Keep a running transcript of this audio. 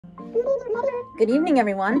Good evening,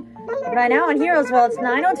 everyone. Right now on Herosville, it's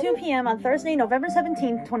 9:02 p.m. on Thursday, November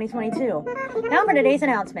 17th, 2022. Now for today's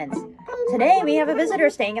announcements. Today, we have a visitor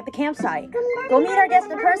staying at the campsite. Go meet our guests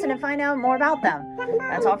in person and find out more about them.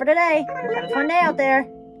 That's all for today. Have a fun day out there.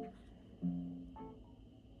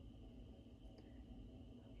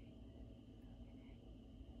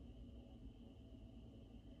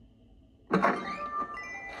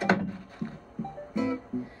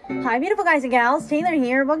 Hi, beautiful guys and gals. Taylor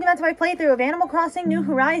here. Welcome back to my playthrough of Animal Crossing New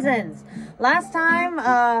Horizons. Last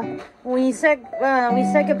time, we said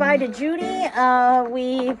goodbye to Judy.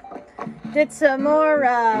 We did some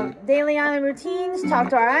more daily island routines,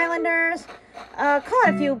 talked to our islanders, caught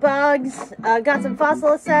a few bugs, got some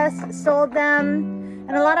fossil assessed, sold them,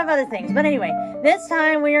 and a lot of other things. But anyway, this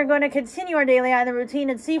time we are going to continue our daily island routine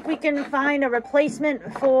and see if we can find a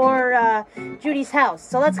replacement for Judy's house.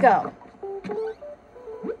 So let's go.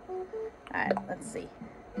 Alright, let's see.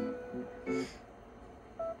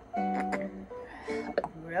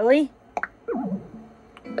 Really?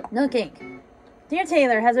 No cake. Dear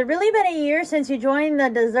Taylor, has it really been a year since you joined the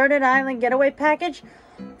Deserted Island Getaway Package?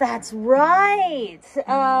 That's right!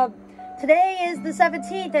 Today is the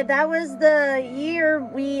 17th, and that was the year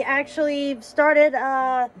we actually started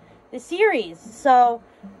the series. So,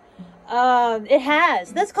 it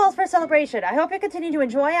has. This calls for a celebration. I hope you continue to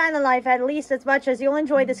enjoy island life at least as much as you'll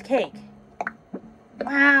enjoy this cake.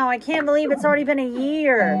 Wow, I can't believe it's already been a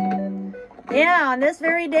year. Yeah, on this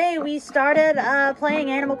very day, we started playing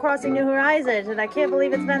Animal Crossing New Horizons, and I can't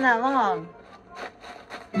believe it's been that long.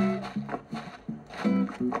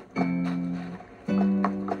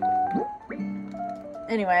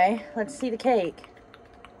 Anyway, let's see the cake.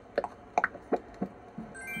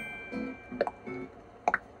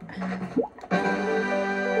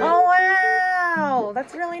 Oh, wow!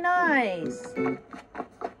 That's really nice.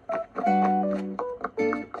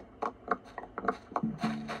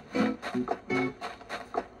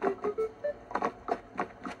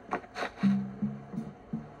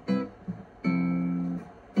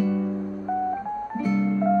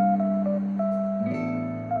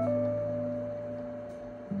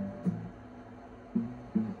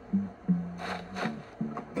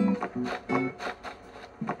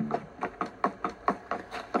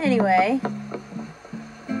 Anyway,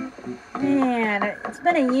 man, it's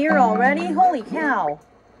been a year already. Holy cow.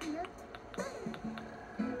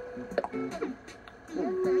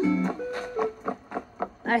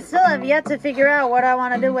 I still have yet to figure out what I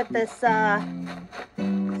want to do with this science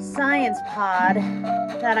pod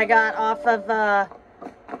that I got off of the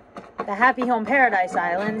Happy Home Paradise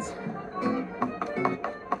Islands.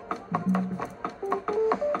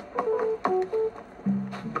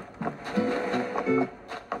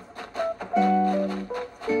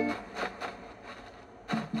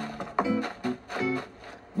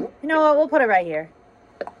 You know what? We'll put it right here.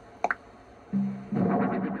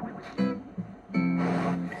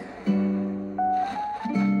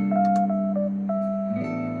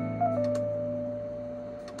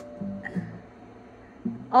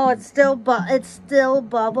 Oh, it's still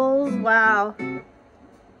bubbles. Wow.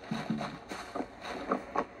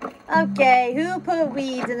 Okay, who put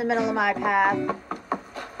weeds in the middle of my path?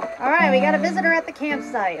 All right, we got a visitor at the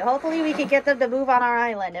campsite. Hopefully, we can get them to move on our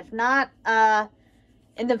island. If not,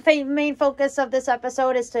 and the main focus of this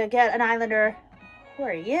episode is to get an islander. Who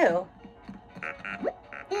are you?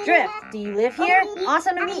 Drift, do you live here?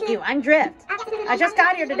 Awesome to meet you. I'm Drift. I just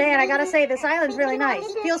got here today, and I gotta say, this island's really nice.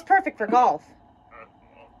 Feels perfect for golf.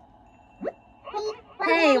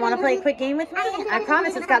 Hey, want to play a quick game with me? I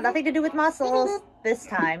promise it's got nothing to do with muscles this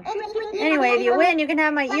time. Anyway, if you win, you can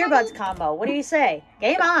have my earbuds combo. What do you say?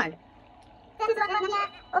 Game on!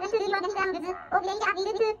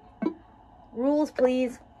 Rules,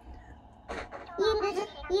 please.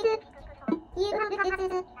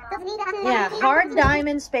 Yeah, hard,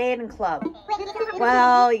 diamond, spade, and club.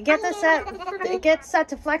 Well, get set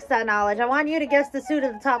to flex that knowledge. I want you to guess the suit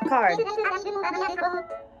of the top card.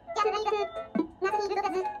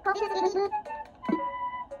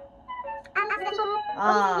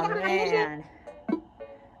 Oh, man.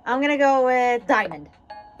 I'm gonna go with diamond.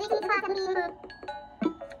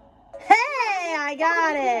 Hey, I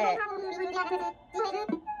got it!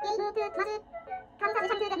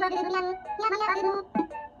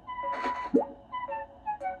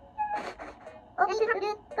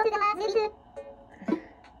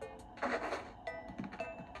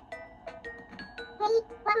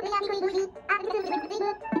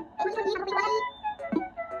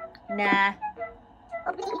 Nah.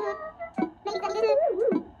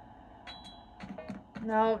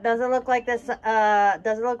 No, doesn't look like this,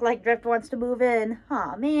 doesn't look like Drift wants to move in.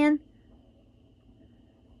 Aw, man.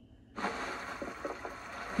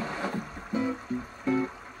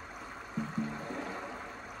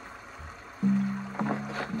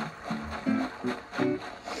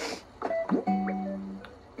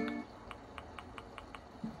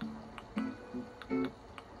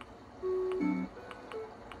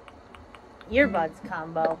 Earbuds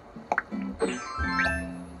combo.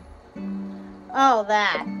 Oh,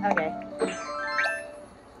 that. Okay.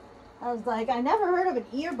 I was like, I never heard of an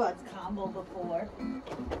earbuds combo before.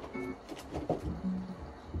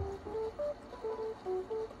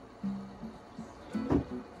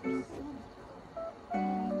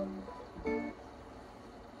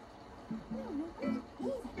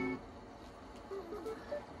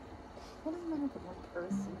 What does it matter for one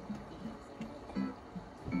person?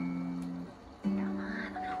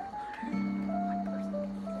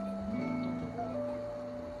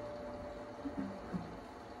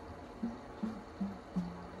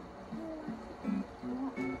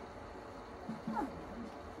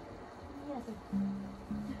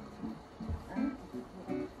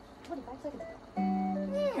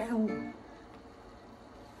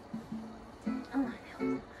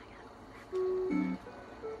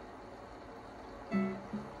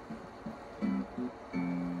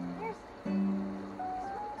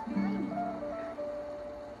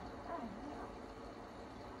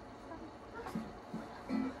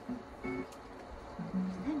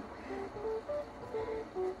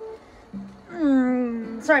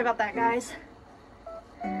 Sorry about that, guys.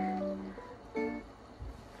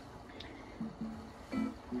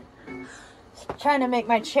 Trying to make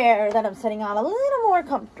my chair that I'm sitting on a little more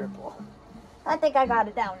comfortable. I think I got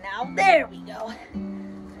it down now. There we go.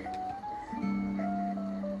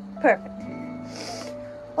 Perfect.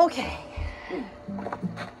 Okay.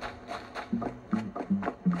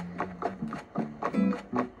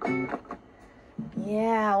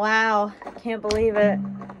 Yeah, wow. Can't believe it.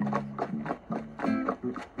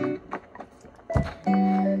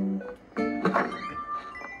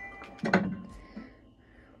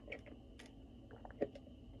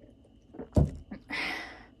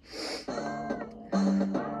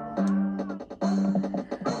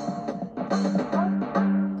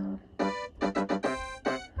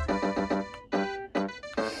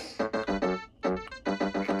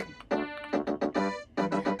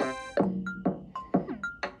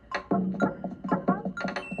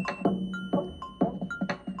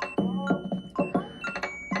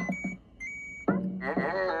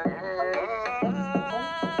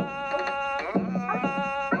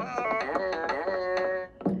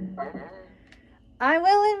 I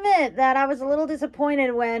will admit that I was a little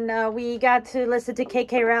disappointed when we got to listen to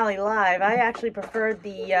KK Rally live. I actually preferred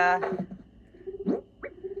the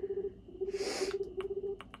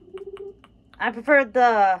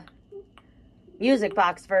music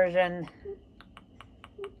box version.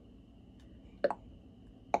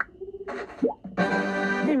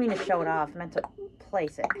 I didn't mean to show it off. I meant to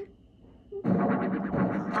place it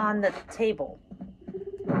on the table.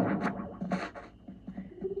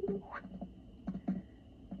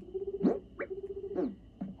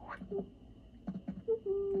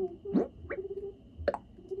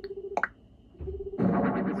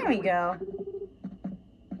 There we go.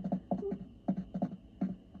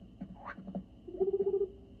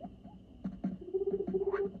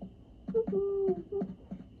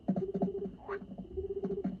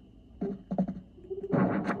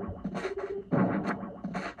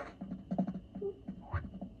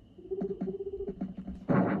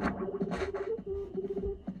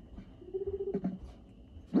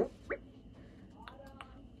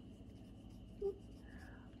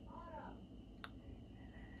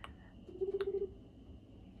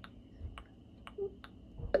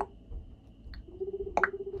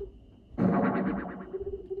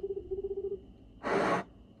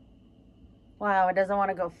 Wow, it doesn't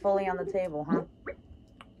want to go fully on the table, huh?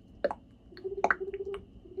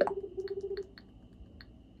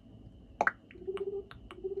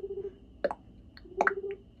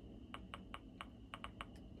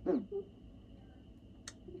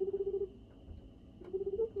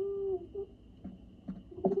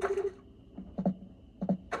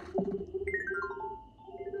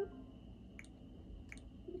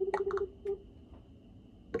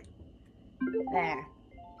 There.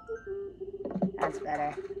 That's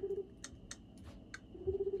better.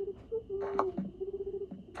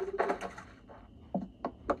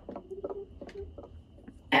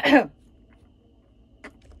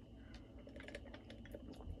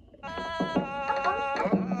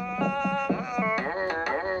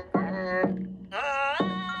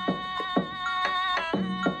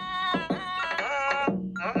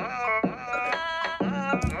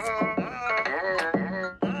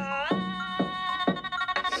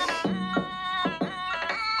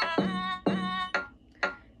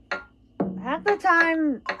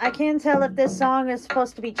 I can't tell if this song is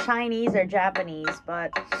supposed to be Chinese or Japanese,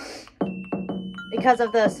 but because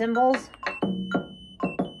of the symbols.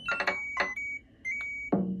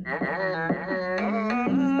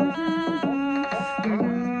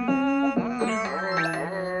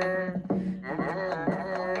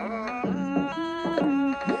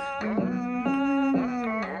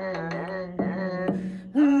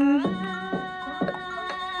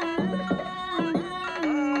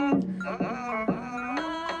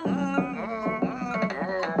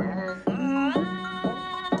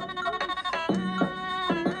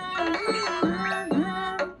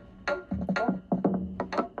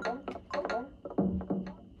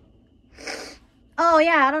 Oh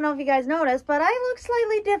yeah, I don't know if you guys noticed, but I look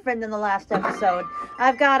slightly different than the last episode.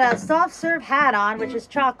 I've got a soft serve hat on, which is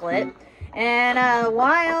chocolate. And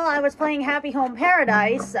while I was playing Happy Home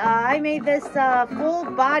Paradise, I made this full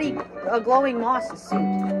body glowing moss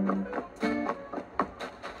suit.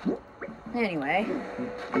 Anyway,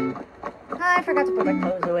 I forgot to put my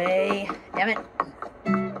clothes away. Damn it.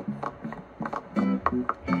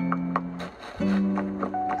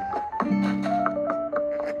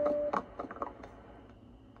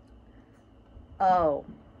 Oh,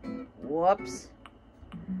 whoops.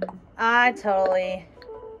 I totally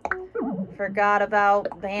forgot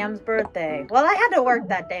about Bam's birthday. Well, I had to work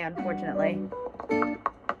that day, unfortunately.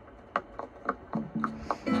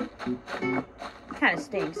 Kind of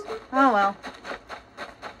stinks. Oh well.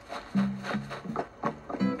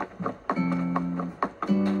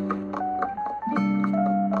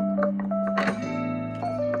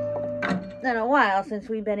 It's been a while since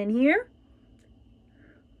we've been in here.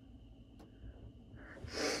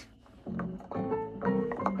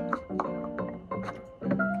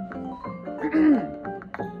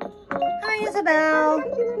 Hi, Isabel.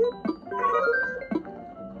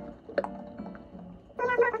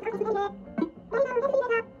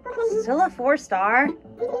 Still a 4-star.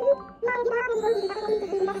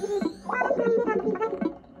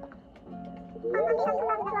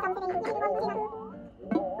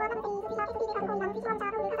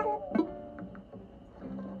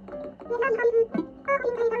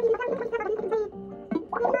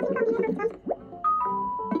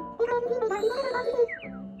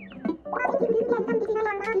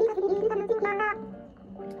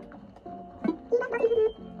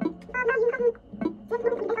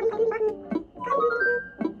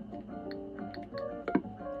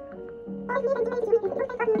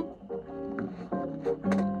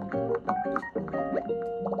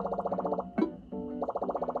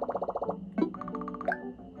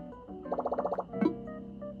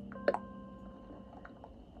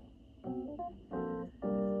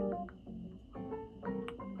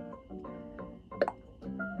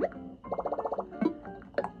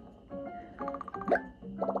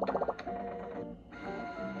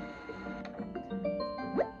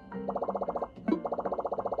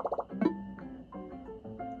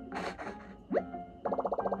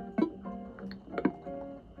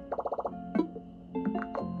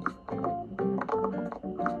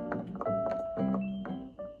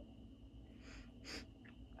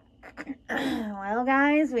 Well,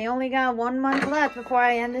 guys, we only got 1 month left before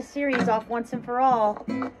I end this series off once and for all.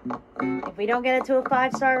 If we don't get it to a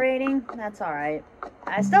 5-star rating, that's alright.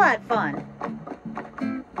 I still had fun.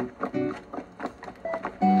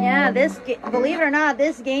 Yeah, believe it or not,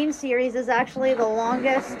 this game series is actually the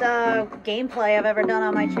longest gameplay I've ever done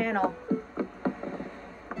on my channel.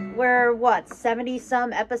 We're, what,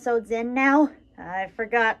 70-some episodes in now? I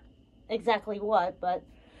forgot exactly what, but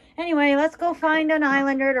anyway, let's go find an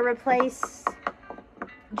islander to replace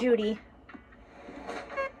Judy.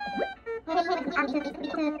 I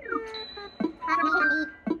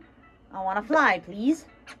want to fly, please.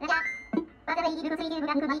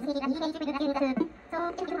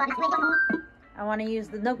 I want to use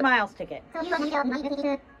the Nook Miles ticket.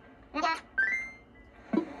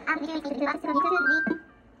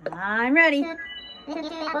 I'm ready.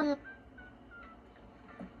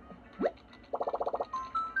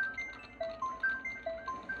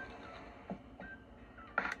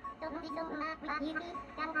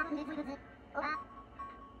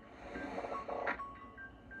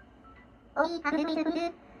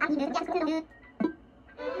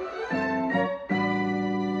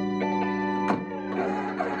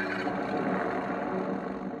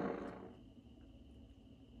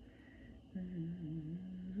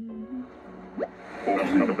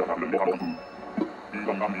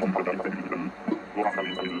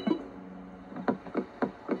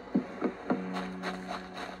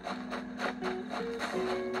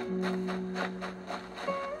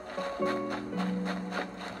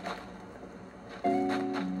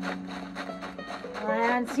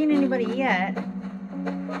 seen anybody yet.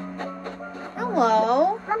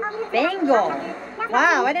 Hello. Bangle.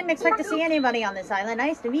 Wow, I didn't expect to see anybody on this island.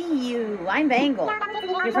 Nice to meet you. I'm Bangle.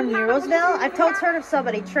 You're from Herosvile? I've totes heard of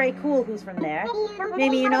somebody, Trey Cool, who's from there.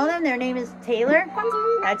 Maybe you know them? Their name is Taylor?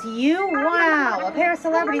 That's you? Wow, a pair of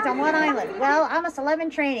celebrities on one island. Well, I'm a celeb in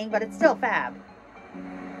training, but it's still fab.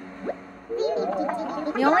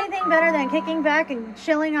 The only thing better than kicking back and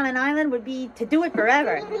chilling on an island would be to do it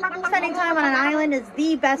forever. Spending time on an island is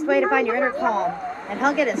the best way to find your inner calm, and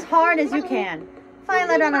hug it as hard as you can. If I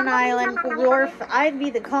lived on an island, Wharf, I'd be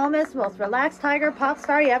the calmest, most relaxed tiger pop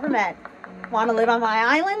star you ever met. Want to live on my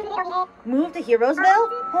island? Move to Herosville?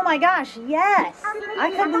 Oh my gosh, yes!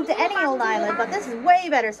 I could move to any old island, but this is way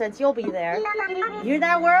better since you'll be there. Hear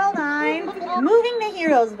that, world? I'm moving to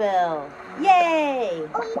Herosville. Yay!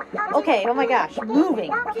 Okay, oh my gosh,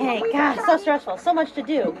 moving. Okay, gosh, so stressful, so much to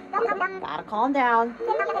do. Gotta calm down.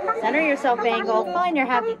 Center yourself, Bangle. Find your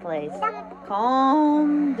happy place.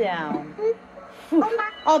 Calm down.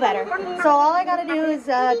 All better. So all I gotta do is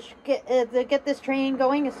get this train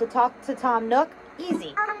going is to talk to Tom Nook.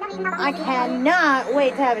 Easy. I cannot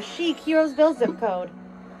wait to have a chic Herosville zip code.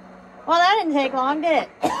 Well, that didn't take long, did it?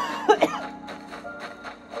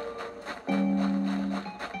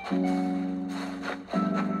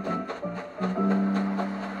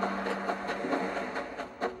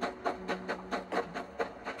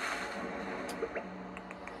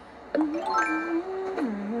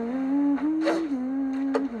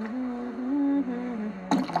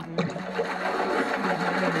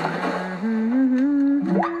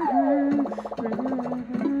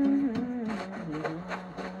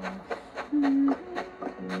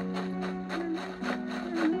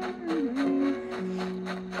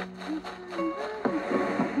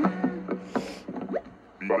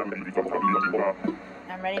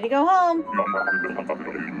 I'm ready to go home.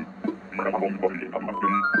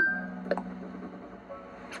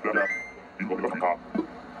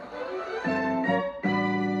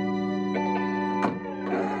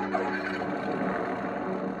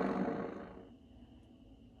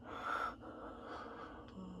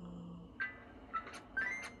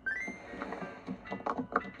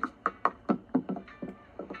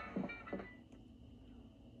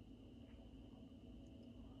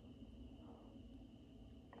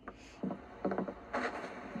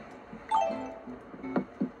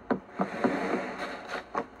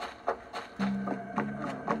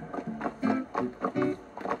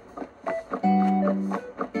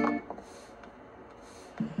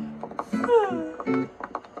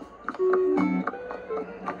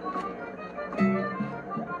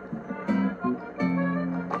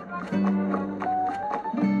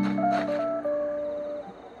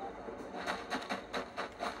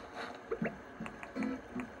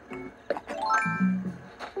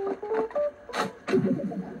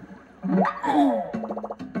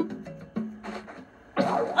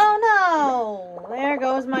 Oh no! There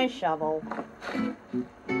goes my shovel.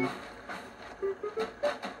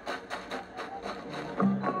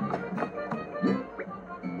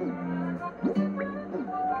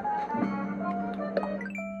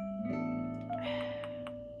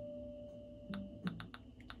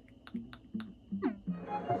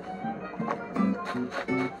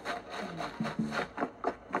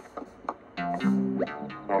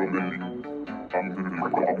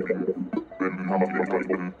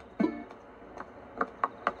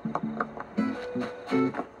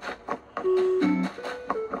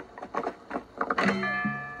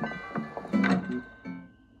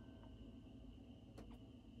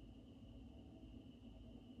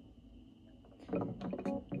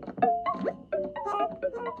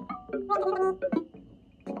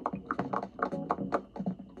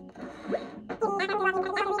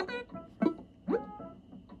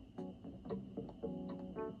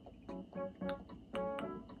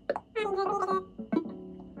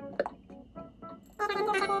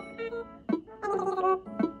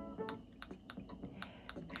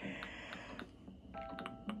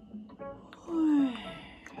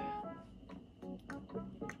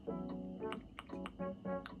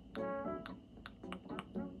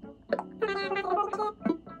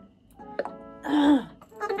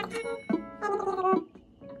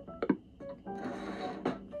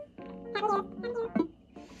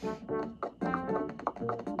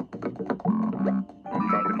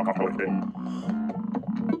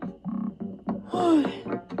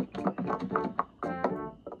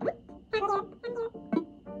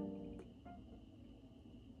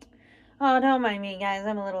 Oh, don't mind me, guys.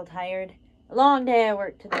 I'm a little tired. A long day at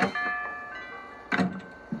work today.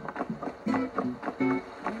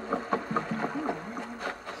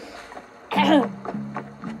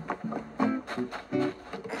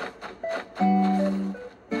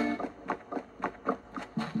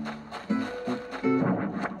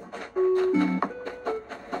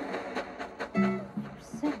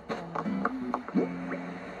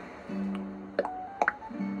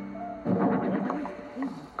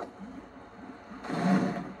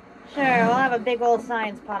 big old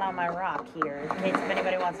science pot on my rock here, in case if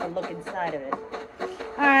anybody wants to look inside of it.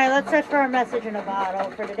 Alright, let's search for our message in a bottle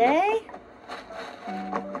for today.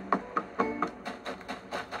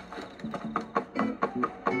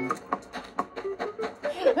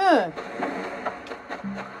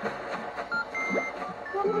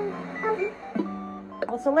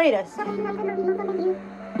 What's the latest?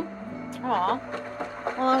 Aw.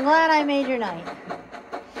 Well, I'm glad I made your night.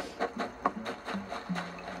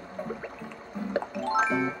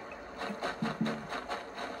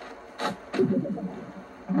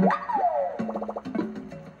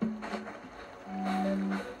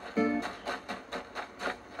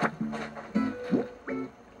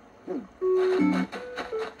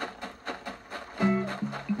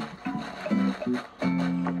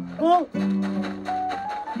 Well,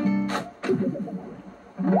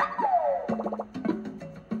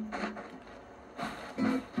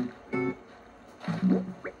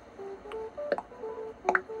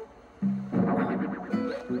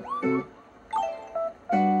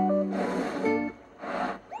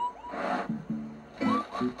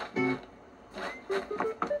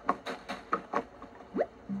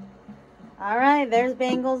 all right, there's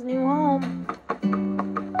Bangle's new home.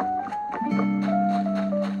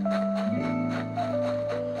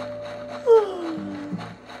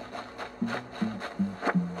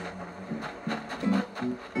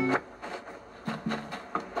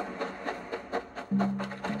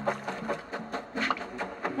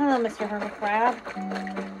 Hello, Mr. Hermit Crab.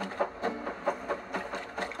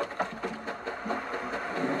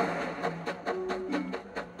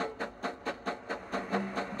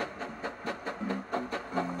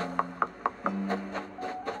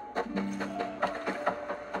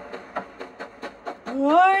 Who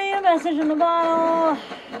are you? Message in the bottle.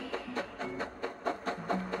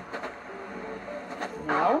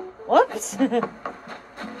 No. Whoops.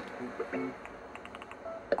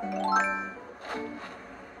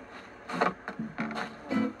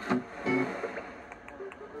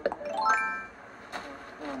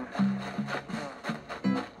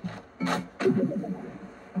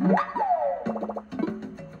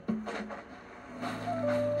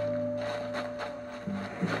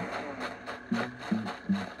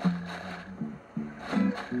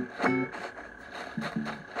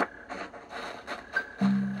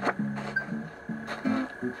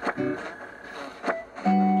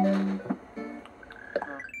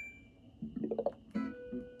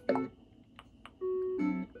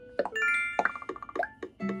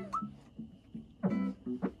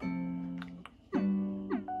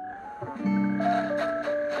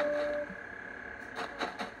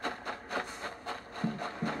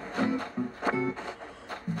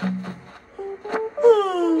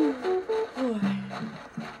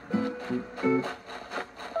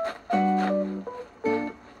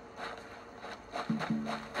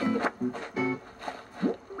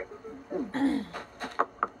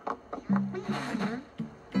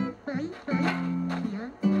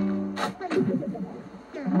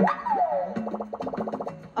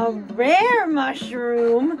 A rare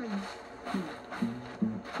mushroom?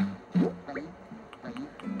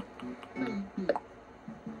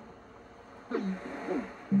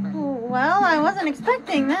 Well, I wasn't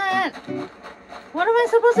expecting that. What am I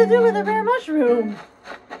supposed to do with a rare mushroom?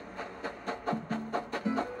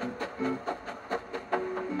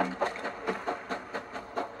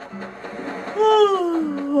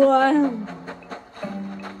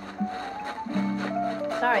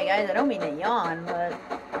 Sorry guys, I don't mean to yawn, but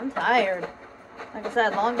I'm tired. Like I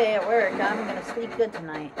said, long day at work. I'm gonna sleep good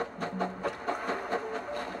tonight.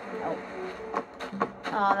 Oh.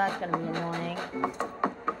 Oh, that's gonna be annoying.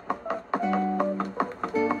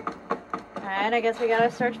 Alright, I guess we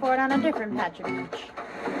gotta search for it on a different patch of beach.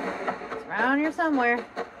 It's around here somewhere.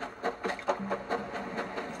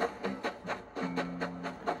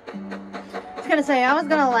 I was gonna say, I was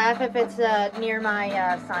gonna laugh if it's near my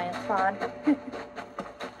science pod.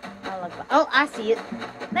 Oh, I see it.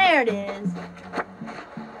 There it is.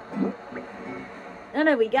 And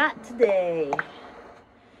what we got today?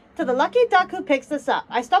 To the lucky duck who picks this up.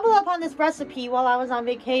 I stumbled upon this recipe while I was on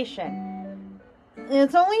vacation.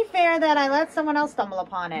 It's only fair that I let someone else stumble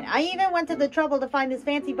upon it. I even went to the trouble to find this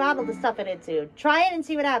fancy bottle to stuff it into. Try it and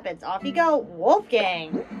see what happens. Off you go,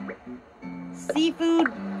 Wolfgang. Seafood.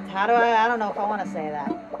 I don't know if I want to say that.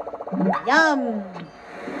 Yum.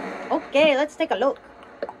 Okay, let's take a look.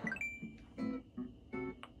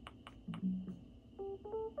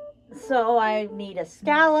 So I need a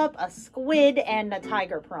scallop, a squid, and a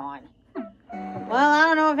tiger prawn. Well, I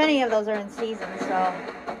don't know if any of those are in season, so.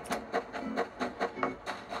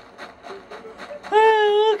 Hey,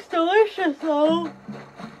 it looks delicious, though.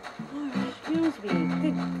 excuse me.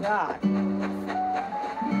 Good God.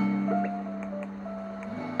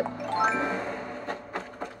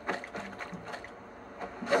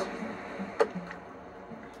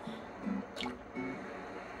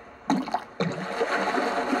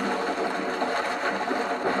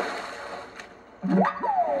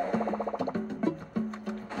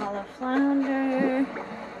 Olive flounder.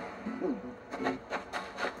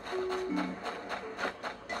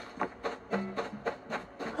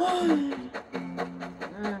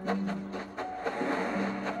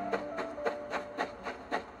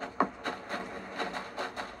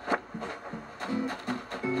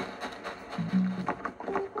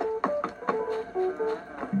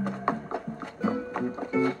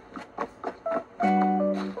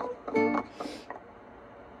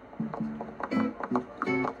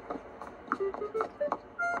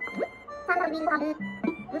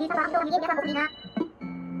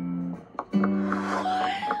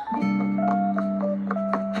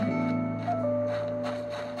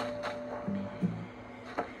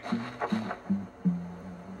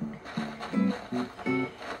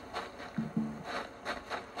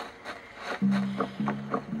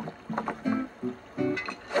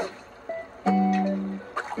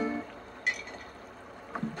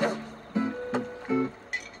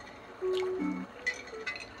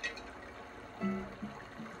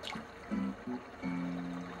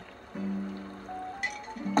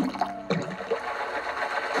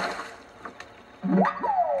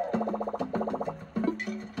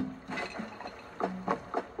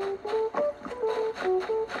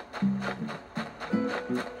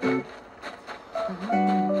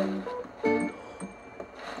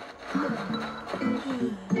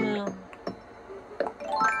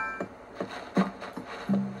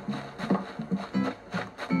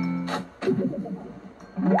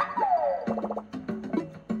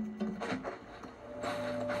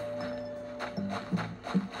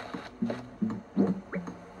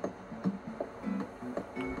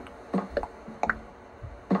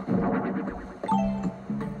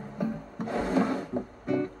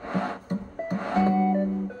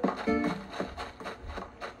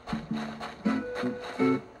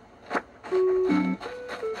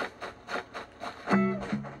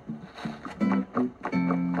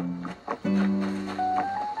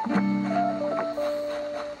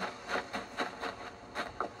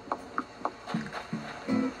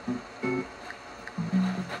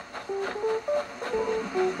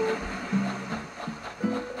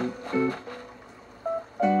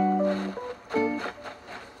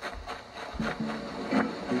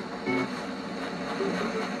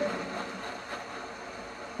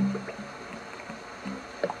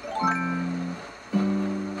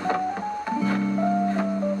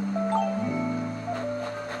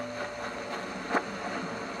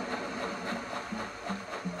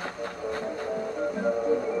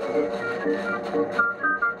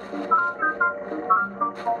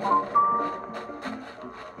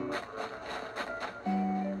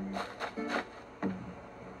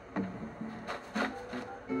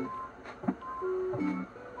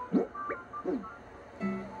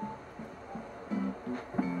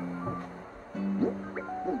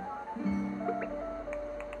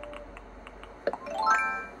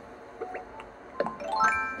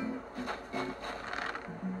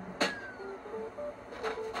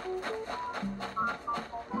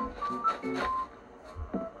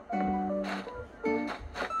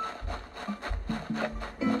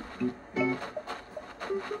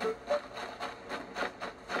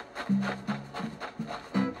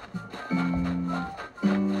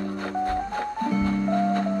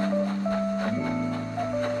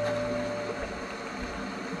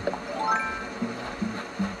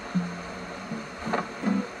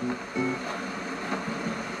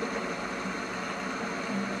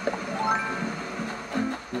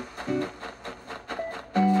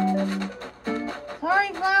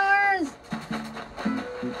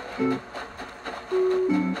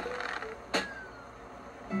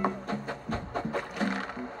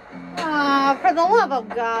 For the love of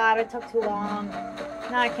God, it took too long.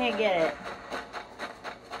 Now I can't get it.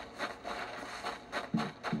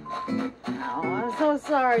 Oh, I'm so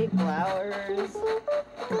sorry, flowers.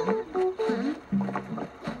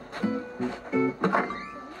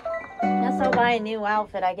 Guess I'll buy a new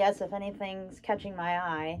outfit, I guess, if anything's catching my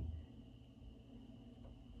eye.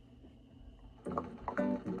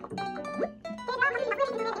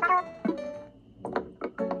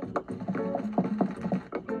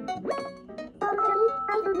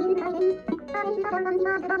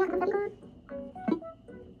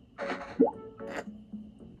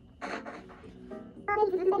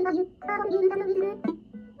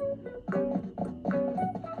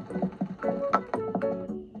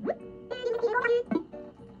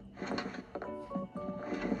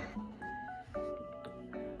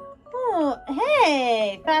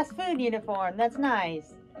 Hey, fast food uniform. That's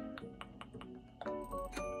nice.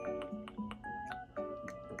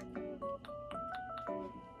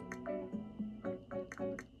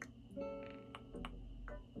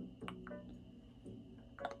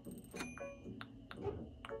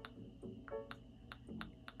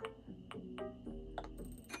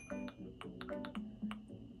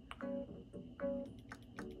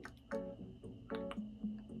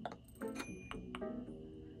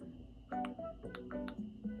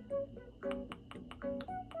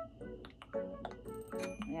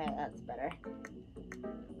 Yeah, that's better.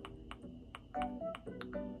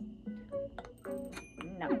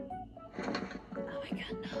 No. Oh my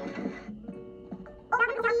god, no.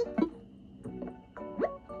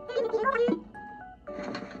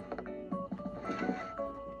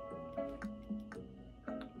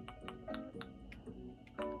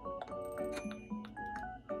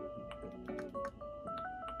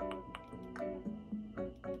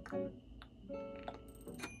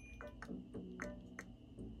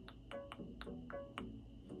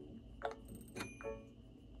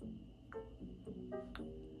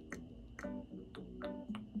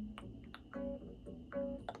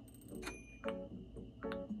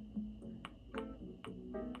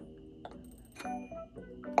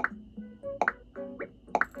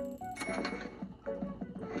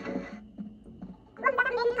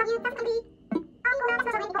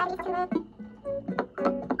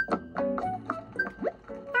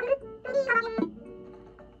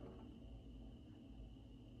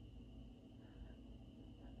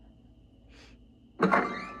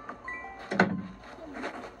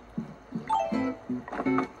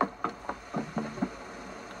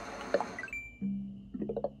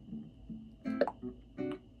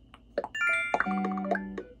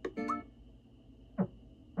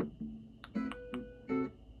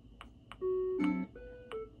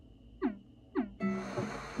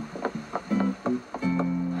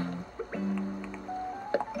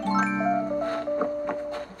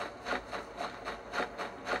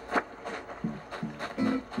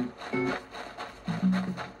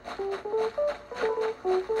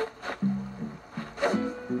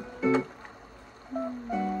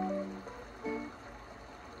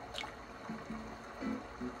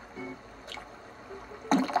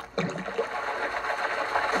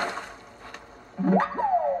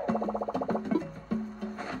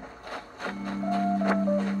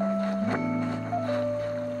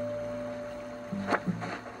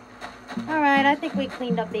 Alright, I think we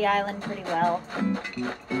cleaned up the island pretty well.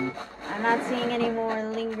 I'm not seeing any more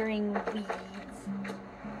lingering weeds.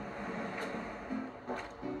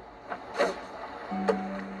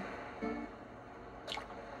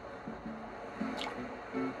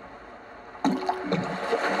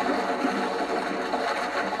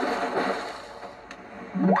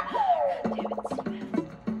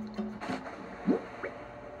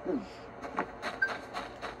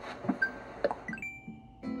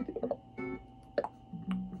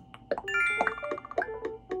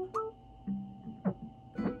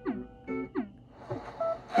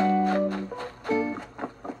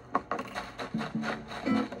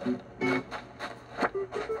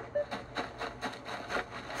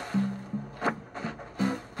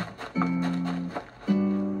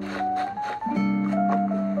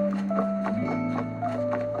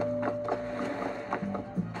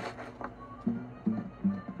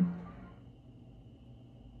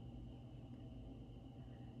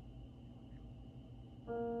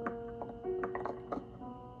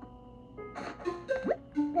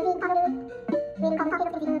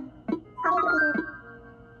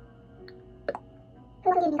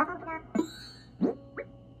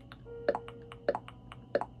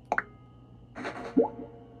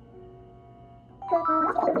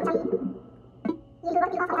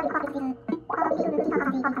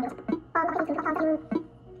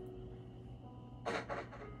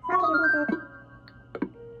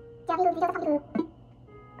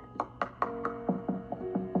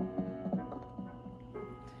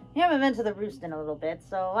 We haven't been to the roost in a little bit,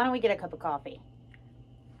 so why don't we get a cup of coffee?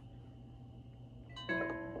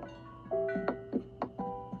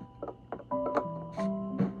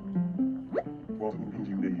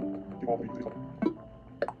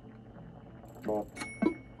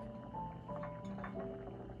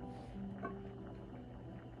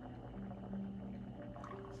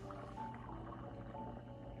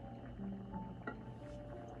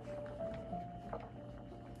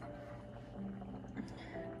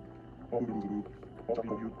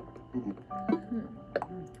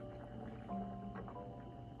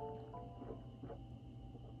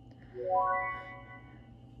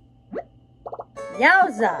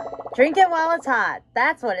 Yowza! Drink it while it's hot.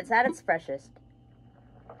 That's what it's at its freshest.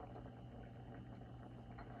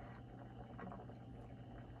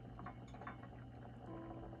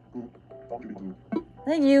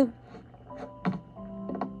 Thank you.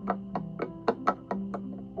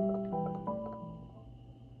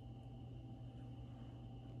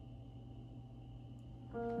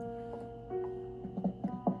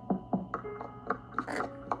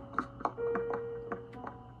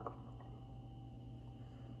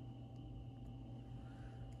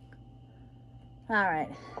 All right,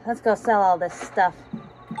 let's go sell all this stuff.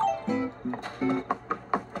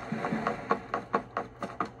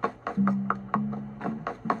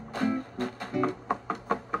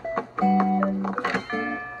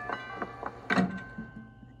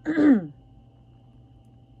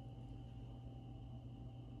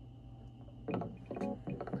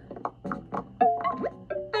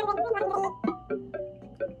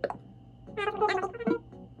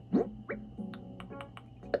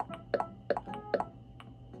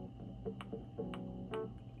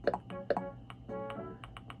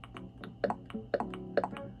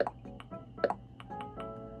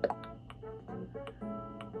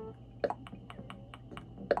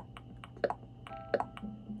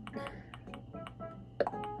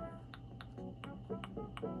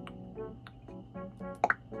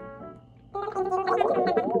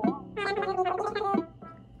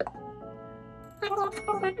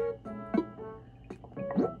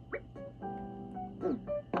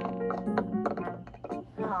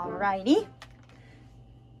 Alrighty.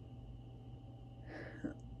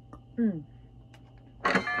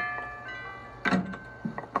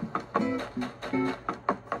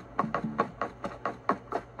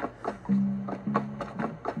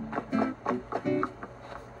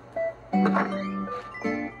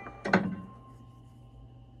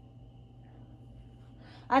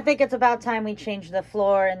 I think it's about time we change the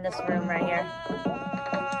floor in this room right here.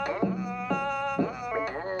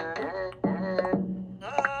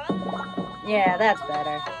 Yeah, that's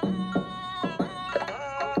better.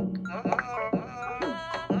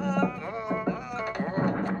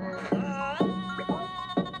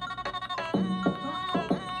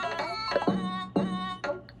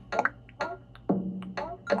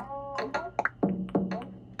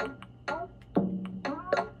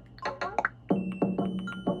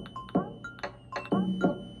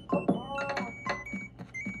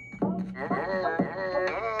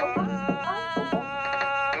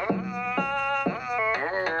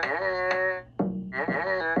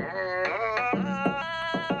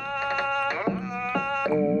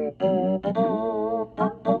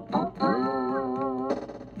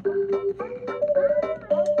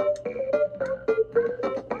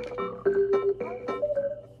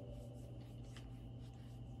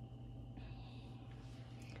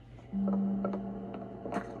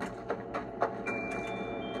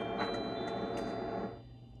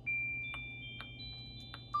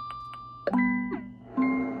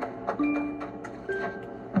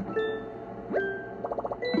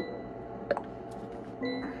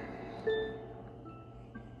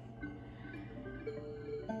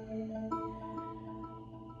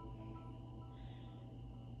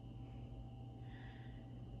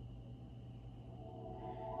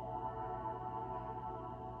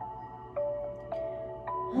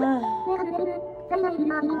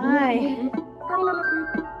 Hi.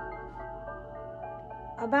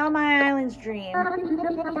 About my island's dream.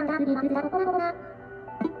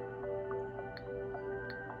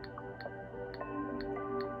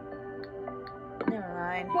 Never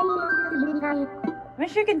mind.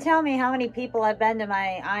 Wish you can tell me how many people I've been to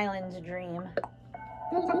my island's dream.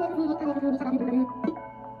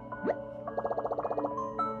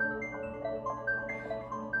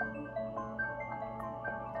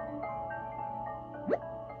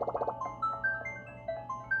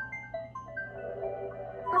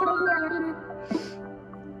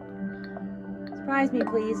 Surprise me,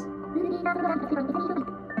 please.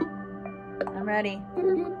 I'm ready.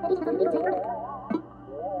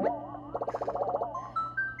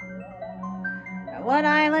 What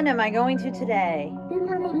island am I going to today?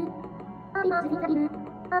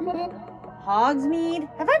 Hogsmeade?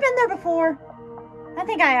 Have I been there before? I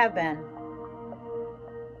think I have been.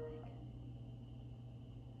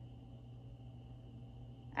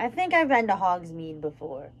 I think I've been to Hogsmeade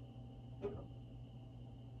before.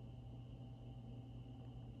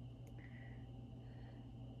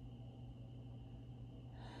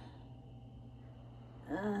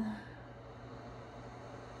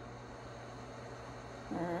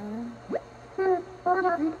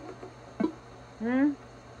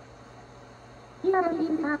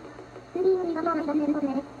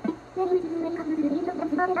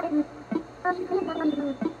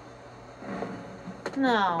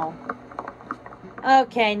 No.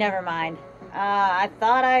 Okay, never mind. I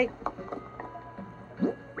thought I...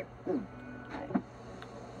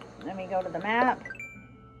 go to the map.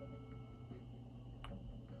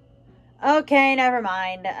 Okay, never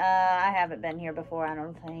mind. I haven't been here before, I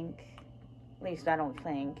don't think. At least I don't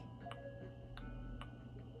think.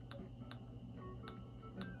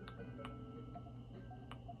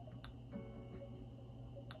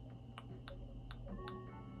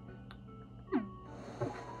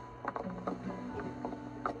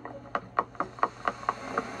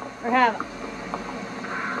 Or have...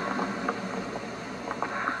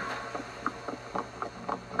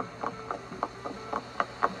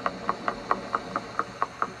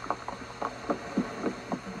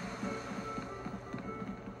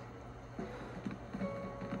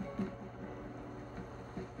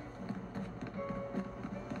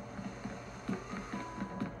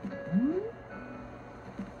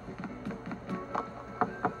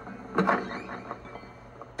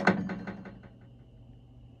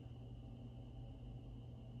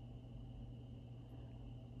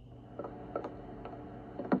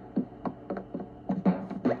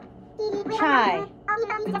 Chai.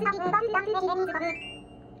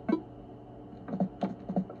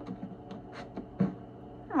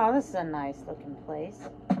 Oh, this is a nice looking place.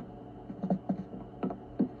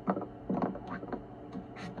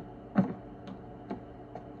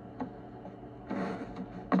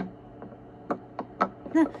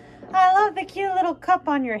 I love the cute little cup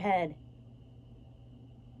on your head.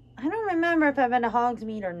 I don't remember if I've been to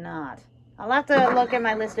Hogsmeade or not. I'll have to look at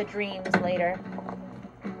my list of dreams later.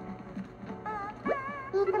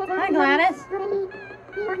 Hi, Gladys.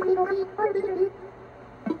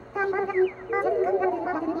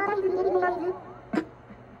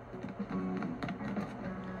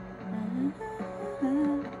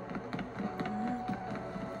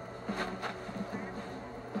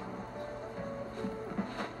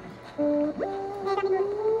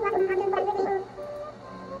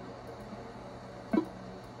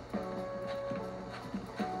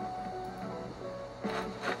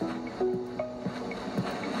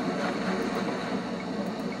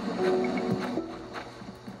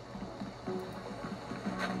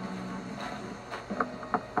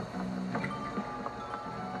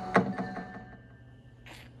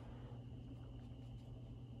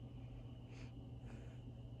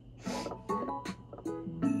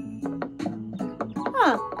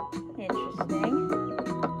 Huh. Interesting.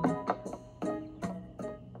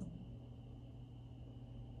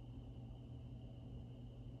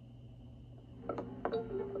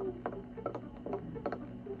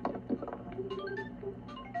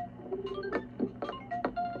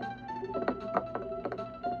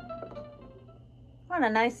 What a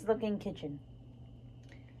nice looking kitchen.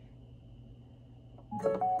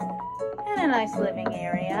 And a nice living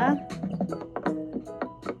area.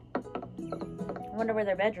 I wonder where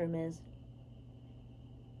their bedroom is.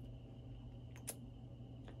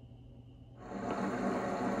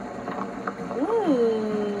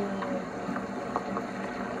 Ooh.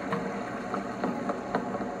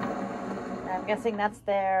 I'm guessing that's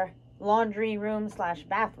their laundry room slash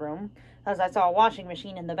bathroom, because I saw a washing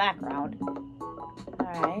machine in the background.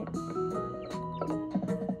 Alright.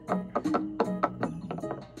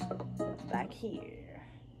 Back here.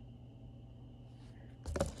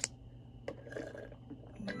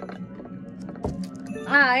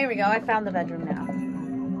 Ah, here we go. I found the bedroom now.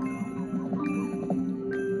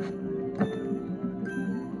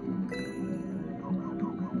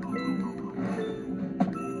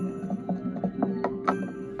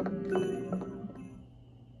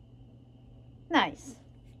 Nice.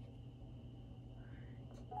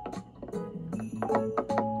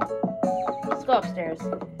 Let's go upstairs.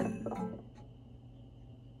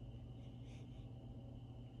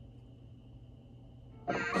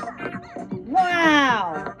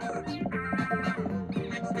 Wow!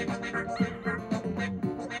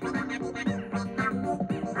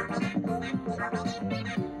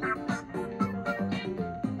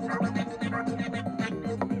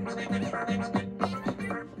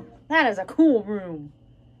 That is a cool room.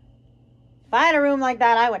 If I had a room like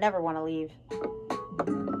that, I would never want to leave.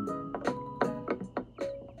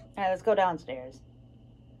 Alright, let's go downstairs.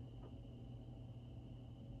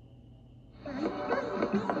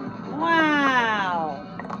 Wow!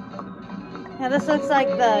 Now this looks like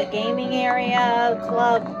the gaming area,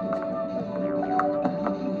 club.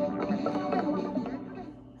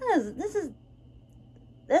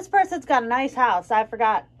 This person's got a nice house. I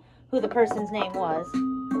forgot who the person's name was.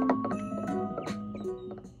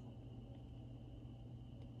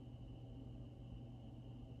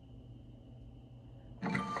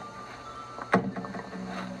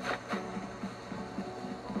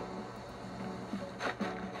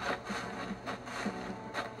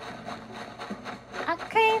 I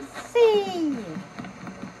can't see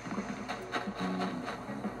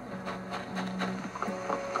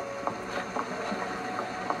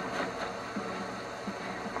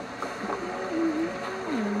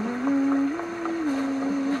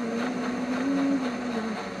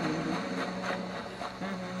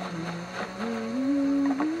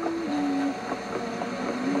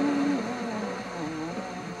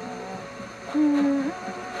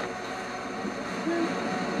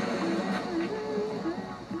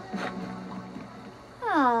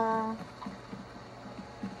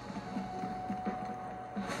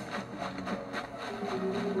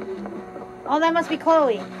Oh, that must be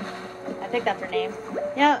Chloe. I think that's her name.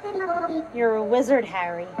 Yeah, you're a wizard,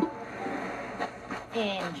 Harry.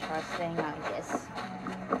 Interesting, I guess.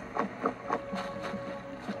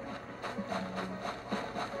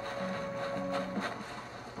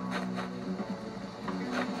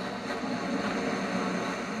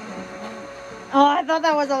 Oh, I thought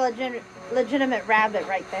that was a legitimate rabbit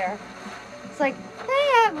right there. It's like,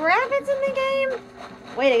 they have rabbits in the game?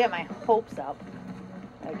 Way to get my hopes up.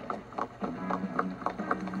 Okay.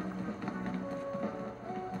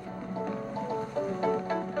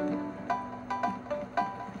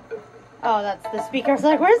 Oh, that's the speaker's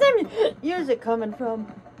like, where's that music coming from?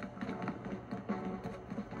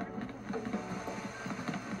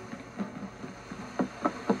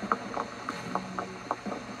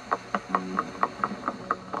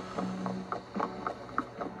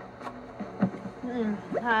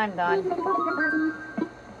 I'm done.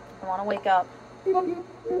 I want to wake up. When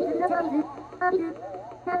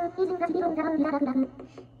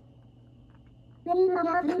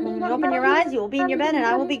you open your eyes, you will be in your bed and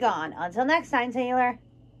I will be gone. Until next time, Taylor.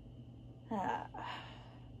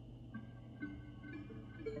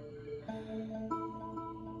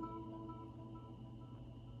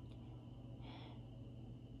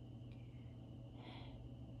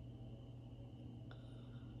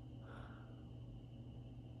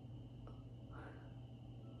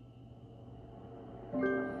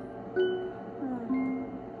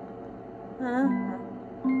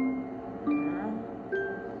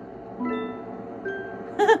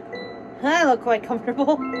 I look quite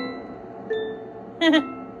comfortable.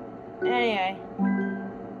 Anyway.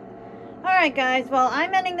 Alright guys, well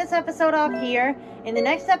I'm ending this episode off here. In the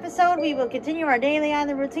next episode we will continue our daily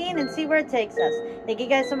island routine and see where it takes us. Thank you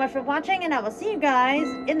guys so much for watching and I will see you guys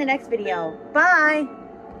in the next video. Bye!